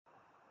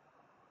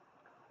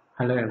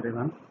Hello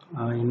everyone.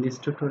 In this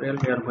tutorial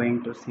we are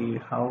going to see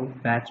how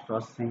batch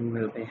processing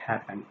will be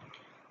happen.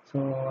 So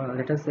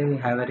let us say we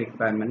have a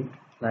requirement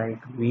like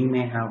we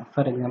may have,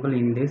 for example,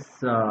 in this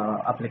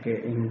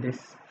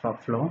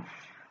flow,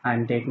 I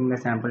am taking the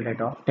sample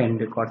data of 10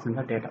 records in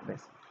the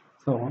database.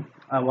 So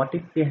what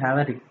if we have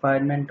a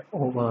requirement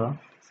over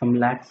some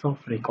lakhs of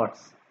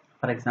records?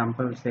 For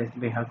example, say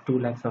we have 2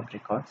 lakhs of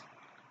records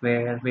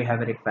where we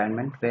have a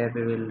requirement where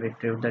we will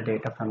retrieve the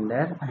data from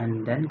there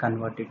and then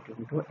convert it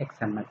into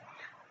XML.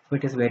 So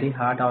it is very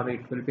hard, or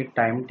it will be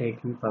time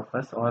taking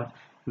purpose, or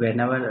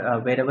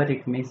wherever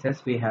it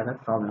misses we have a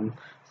problem.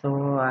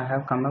 So I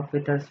have come up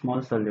with a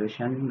small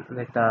solution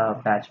with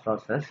a batch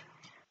process.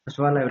 First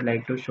of all, I would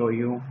like to show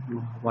you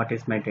what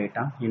is my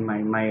data in my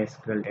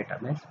MySQL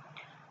database.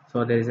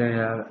 So there is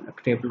a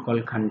table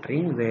called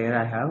country where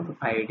I have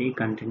ID,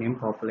 country name,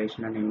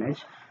 population and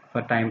image.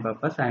 For time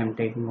purpose I am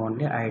taking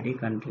only ID,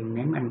 country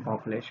name and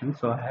population,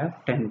 so I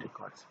have 10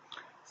 records.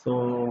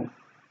 So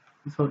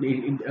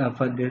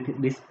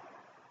this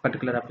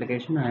particular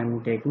application I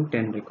am taking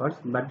 10 records,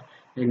 but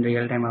in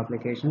real-time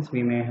applications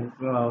we may have,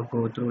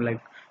 go through like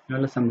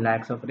some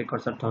lakhs of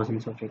records or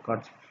thousands of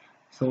records.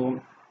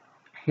 So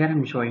here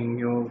I'm showing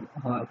you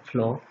a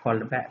flow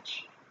called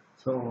batch.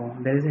 So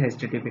there is a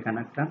HTTP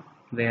connector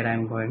where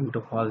I'm going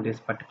to call this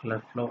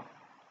particular flow.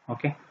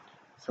 Okay,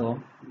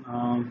 so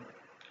um,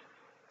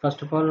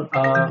 first of all,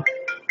 I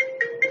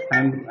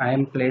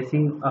am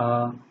placing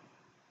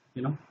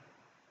you know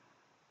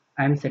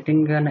I'm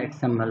setting an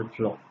XML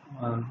flow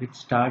which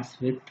starts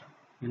with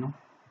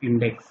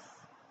index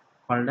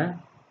called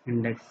a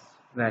index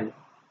value.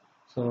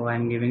 So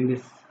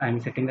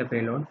I'm setting the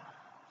payload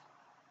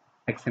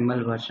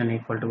XML version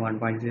equal to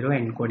 1.0,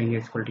 encoding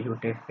is equal to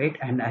UTF-8,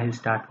 and I'll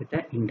start with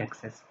the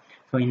indexes.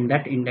 So in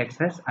that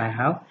indexes I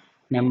have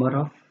number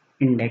of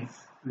index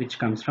which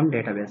comes from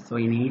database. So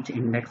in each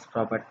index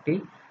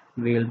property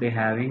we will be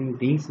having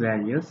these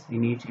values.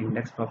 In each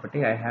index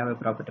property I have a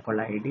property called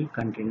ID,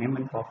 country name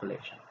and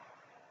population.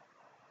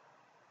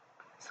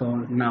 So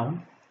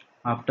now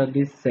after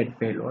this set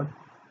payload,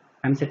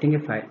 I'm setting a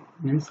file,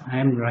 means I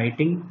am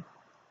writing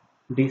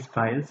these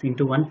files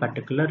into one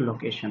particular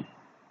location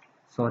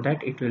so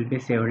that it will be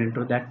saved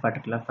into that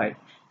particular file.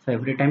 So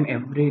every time,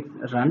 every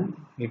run,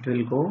 it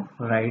will go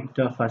write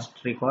the first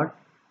record,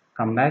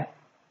 come back,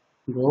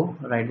 go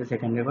write the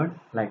second record,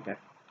 like that.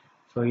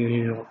 So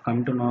you will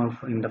come to know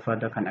in the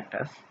further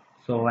connectors.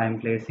 So I am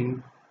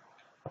placing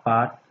a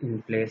path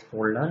in place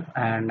folder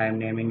and I'm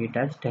naming it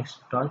as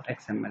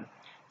text.xml.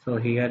 So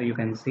here you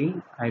can see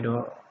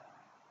so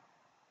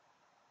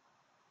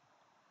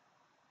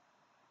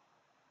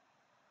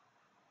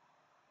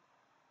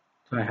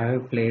I have a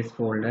place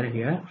folder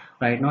here.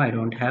 Right now I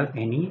don't have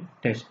any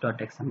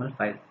test.xml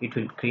file. It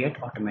will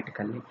create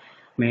automatically.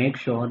 Make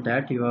sure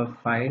that your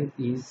file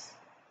is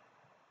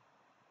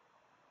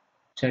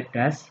checked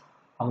as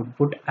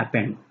output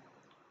append.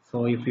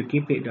 So if you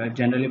keep it,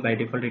 generally by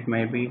default it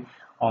might be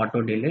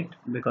auto delete,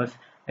 because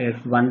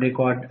if one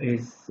record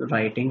is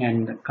writing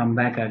and come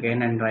back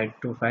again and write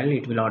to file,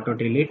 it will auto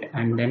delete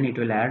and then it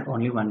will add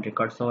only one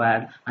record. So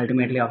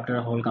ultimately after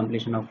a whole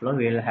completion of flow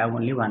we will have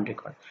only one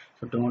record.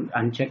 So don't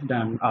uncheck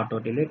the auto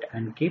delete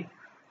and keep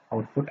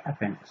output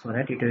append, so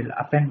that it will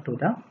append to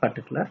the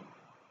particular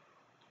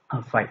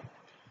file.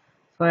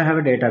 So I have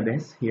a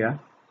database here.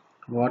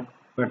 What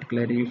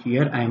particularly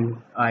here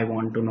I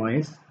want to know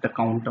is the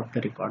count of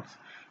the records.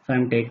 So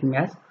I'm taking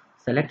as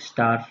select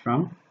star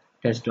from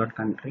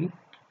test.country,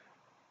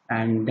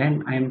 and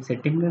then I'm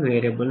setting a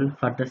variable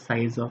for the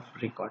size of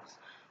records.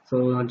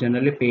 So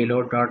generally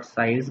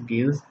payload.size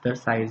gives the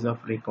size of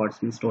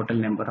records, means total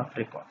number of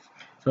records.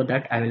 So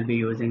that I will be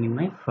using in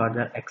my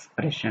further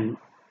expression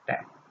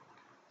tab.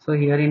 So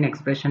here in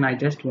expression I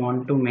just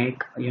want to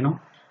make,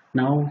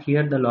 now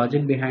here the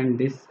logic behind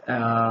this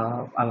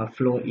our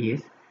flow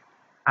is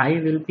I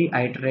will be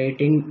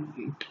iterating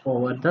it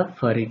over the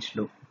for each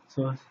loop.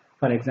 So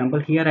for example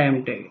here I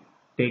am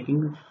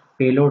taking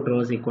payload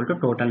rows equal to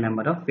total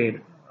number of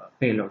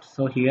payloads.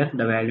 So here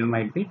the value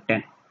might be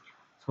 10.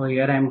 So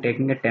here I am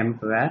taking a temp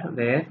var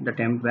where the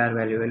temp var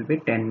value will be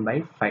 10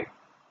 by 5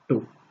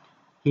 2.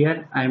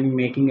 Here I am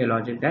making a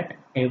logic that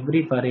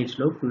every for each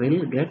loop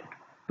will get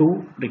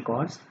two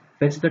records,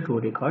 fetch the two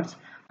records,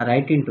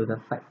 write into the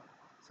file.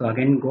 So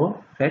again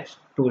go fetch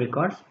two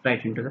records,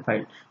 write into the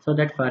file. So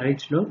that for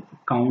each loop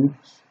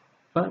counts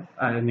for,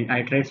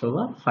 iterates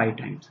over 5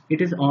 times.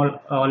 It is all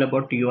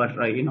about your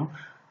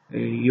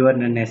your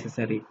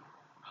necessary,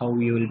 how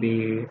you will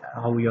be,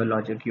 how your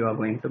logic you are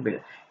going to build.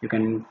 You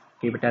can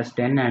keep it as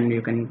 10 and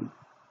you can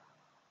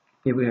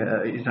keep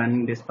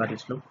running this for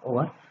each loop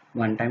over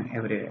one time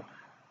every day.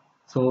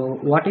 So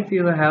what if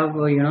you have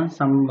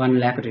some 1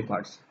 lakh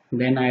records?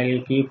 Then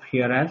I'll keep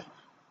here as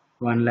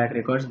 1 lakh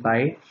records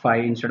by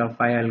 5. Instead of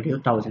 5 I'll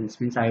give thousands,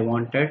 means I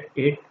wanted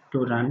it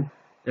to run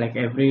like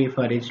every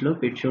for each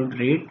loop it should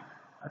read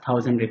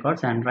 1,000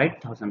 records and write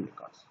 1,000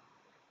 records.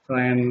 So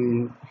I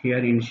am here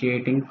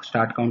initiating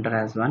start counter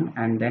as 1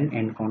 and then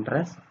end counter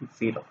as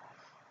 0.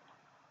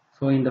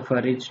 So in the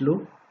for each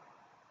loop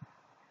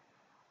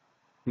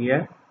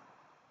Here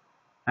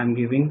I'm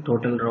giving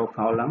total row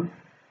column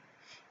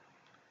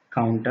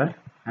counter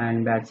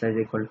and batch size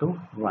equal to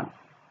 1.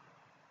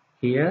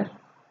 Here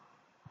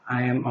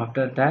I am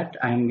after that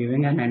I am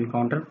giving an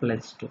encounter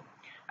plus 2.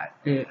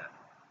 Uh,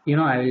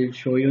 I will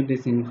show you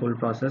this in full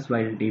process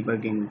while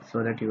debugging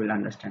so that you will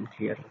understand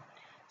clearly.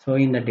 So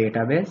in the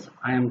database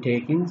I am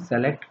taking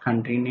select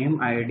country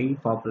name ID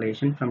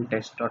population from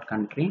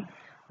test.country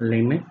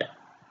limit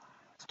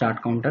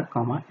start counter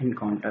comma end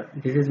counter.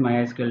 This is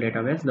MySQL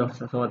database,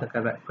 so the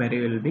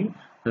query will be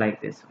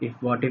like this.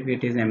 What if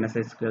it is MS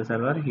SQL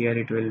server? Here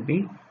it will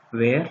be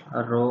where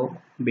a row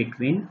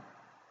between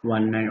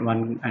 1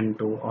 and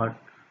 2 or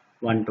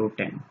 1 to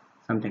 10,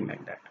 something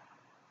like that.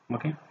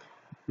 Okay,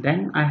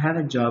 then I have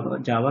a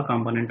Java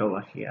component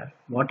over here.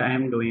 What I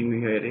am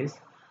doing here is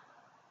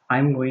I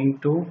am going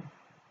to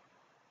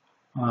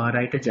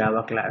write a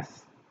Java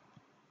class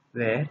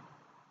where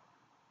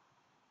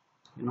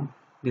you know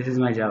this is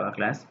my Java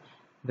class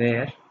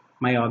where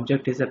my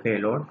object is a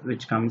payload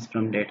which comes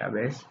from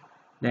database.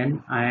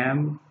 Then I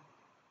am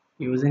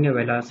using a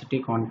velocity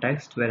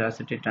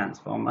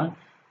transformer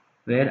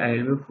where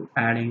I will be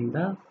adding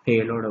the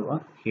payload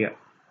over here.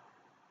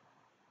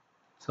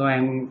 So I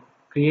am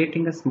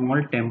creating a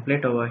small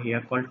template over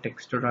here called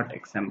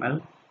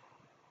text.xml.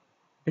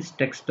 This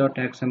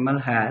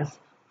text.xml has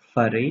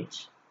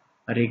foreach,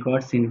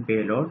 records in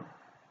payload,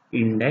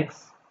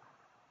 index.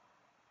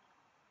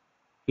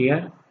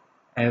 Here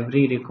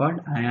every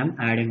record I am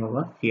adding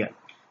over here.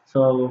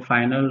 So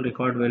final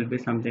record will be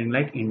something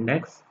like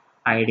index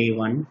id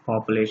 1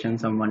 population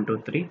some 1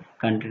 2 3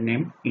 country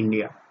name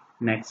India,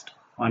 next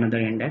another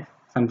index,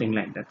 something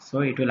like that. So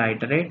it will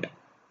iterate.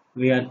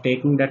 We are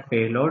taking that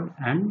payload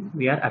and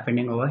we are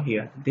appending over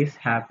here. This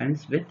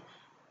happens with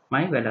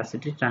my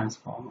velocity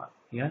transformer.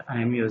 Here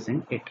I am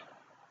using it.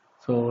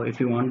 So if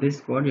you want this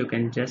code you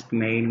can just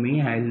mail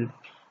me.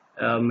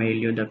 I'll mail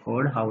you the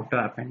code how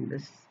to append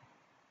this.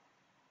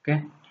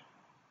 Okay,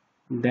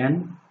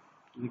 then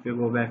if you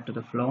go back to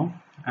the flow,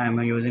 I am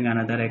using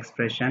another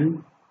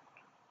expression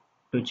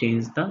to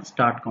change the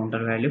start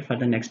counter value for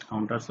the next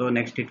counter. So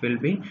next it will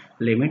be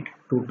limit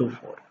 2 to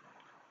 4,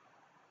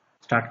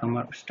 start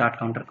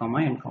counter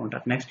comma end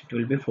counter. Next it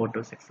will be 4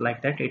 to 6,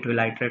 like that it will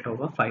iterate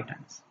over 5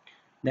 times.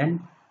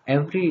 Then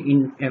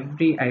in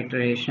every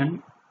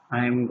iteration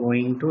I am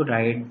going to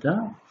write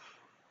the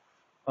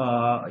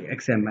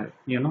XML.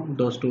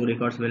 Those two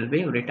records will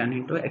be written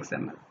into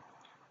XML.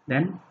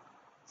 Then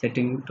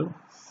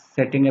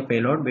setting a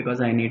payload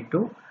because I need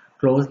to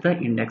close the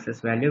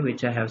indexes value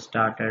which I have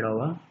started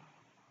over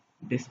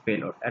this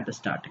payload at the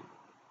starting.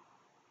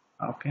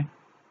 Okay,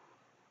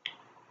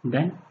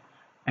 then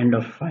end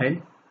of file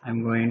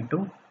I'm going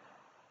to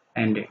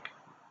end it,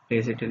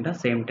 place it in the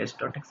same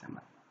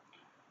test.xml.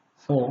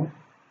 So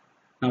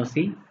now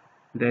see,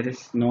 there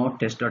is no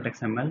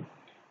test.xml.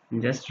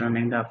 I'm just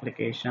running the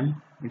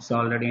application. It's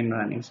already in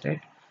running state.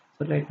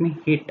 So let me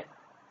hit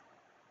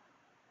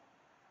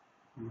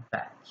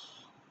batch.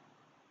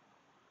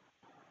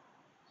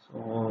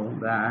 So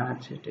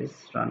batch, it is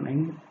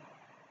running.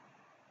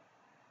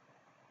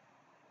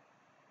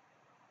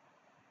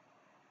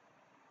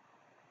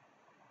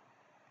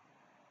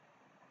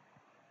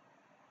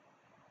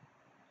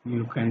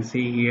 You can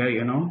see here,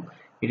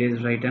 it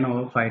is written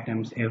over 5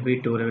 times.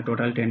 Every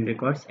total 10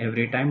 records.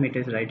 Every time it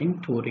is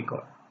writing 2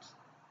 records.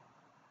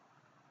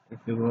 If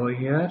you go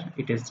here,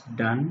 it is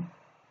done.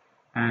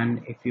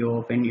 And if you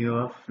open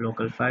your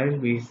local file,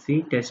 we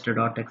see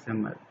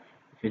test.xml.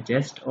 If you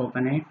just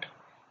open it,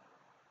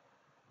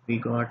 we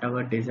got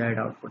our desired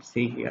output.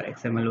 See here,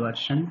 XML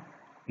version.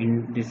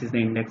 This is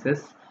the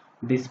indexes.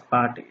 This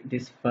part,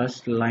 this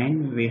first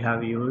line we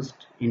have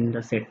used in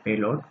the set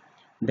payload.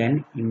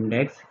 Then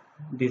index.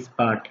 This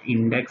part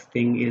index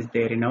thing is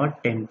there in our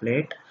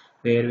template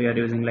where we are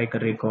using like a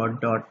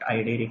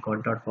record.id,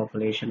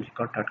 record.population,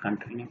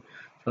 record.country name.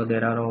 So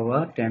there are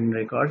over 10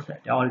 records.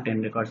 All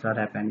 10 records are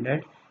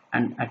appended,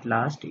 and at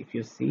last, if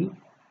you see,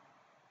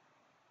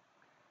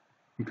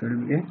 it will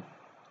be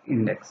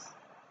indexes.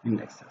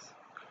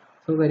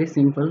 So very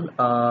simple.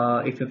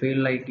 If you feel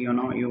like you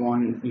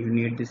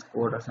need this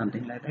code or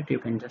something like that, you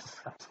can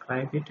just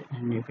subscribe it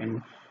and you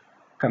can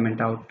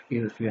comment out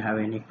if you have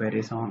any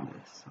queries on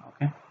this.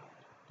 Okay,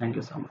 thank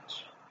you so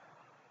much.